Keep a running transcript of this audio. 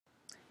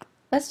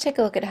Let's take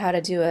a look at how to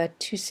do a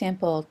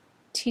two-sample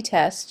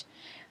t-test.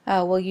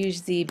 We'll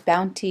use the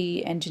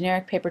Bounty and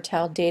generic paper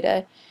towel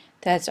data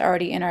that's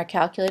already in our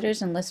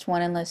calculators in List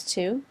 1 and List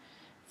 2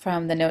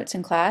 from the notes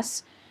in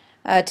class.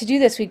 To do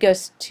this, we go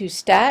to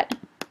Stat,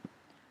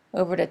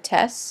 over to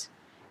Tests,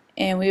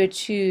 and we would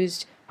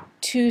choose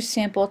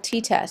two-sample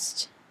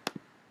t-test.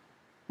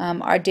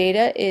 Our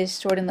data is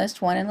stored in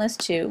List 1 and List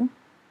 2.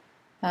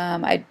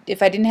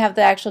 If I didn't have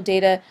the actual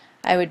data,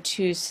 I would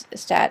choose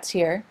Stats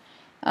here.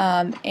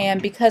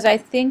 And because I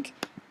think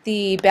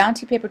the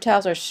Bounty paper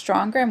towels are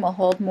stronger and will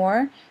hold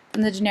more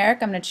than the generic,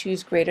 I'm going to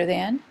choose greater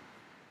than.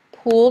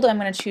 Pooled, I'm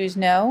going to choose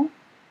no,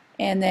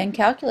 and then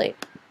calculate.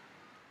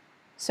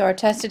 So our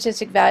test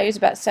statistic value is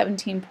about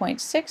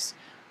 17.6.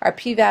 Our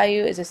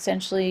p-value is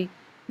essentially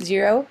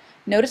 0.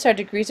 Notice our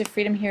degrees of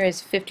freedom here is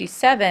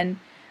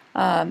 57.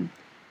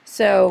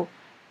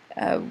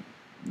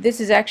 This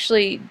is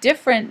actually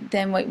different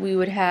than what we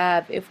would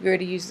have if we were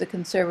to use the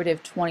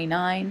conservative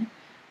 29.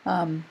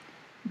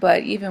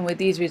 But even with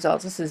these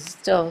results, this is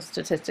still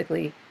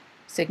statistically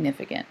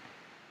significant.